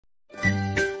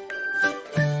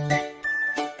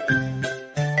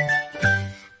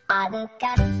woke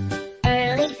up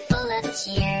early, full of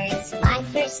cheer. It's my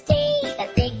first day, the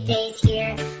big day's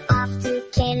here. Off to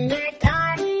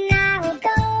kindergarten I will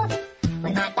go,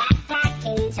 with my backpack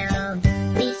in tow.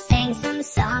 We sang some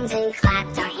songs and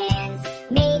clapped our hands,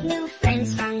 made new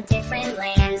friends from different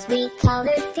lands. We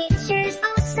colored pictures,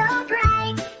 oh so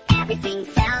bright, everything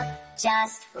felt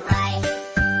just right.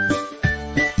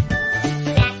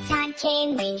 Snack time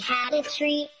came, we had a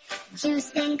treat,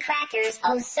 juice and crackers,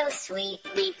 oh so sweet.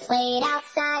 We played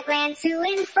outside, ran to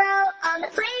and fro, on the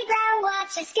playground,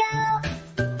 watch us go.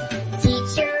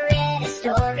 Teacher read a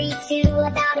story too,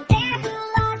 about a bear who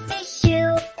lost his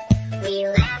shoe. We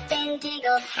laughed and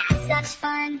giggled, had such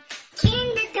fun.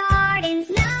 Kindergarten's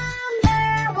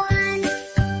number one.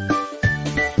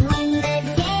 When the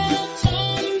day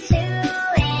came to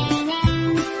an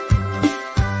end,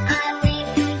 I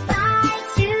waved goodbye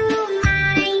to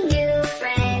my new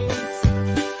friends.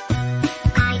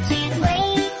 I can't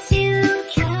wait to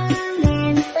come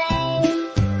and play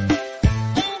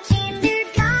in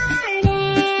kindergarten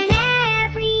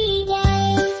every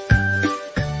day.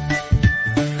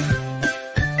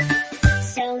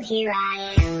 So here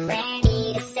I am,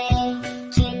 ready to say,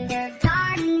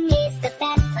 kindergarten is the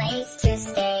best place to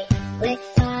stay, with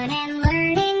fun and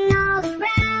learning all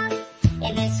around.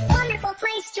 In this wonderful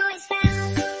place, joy's found.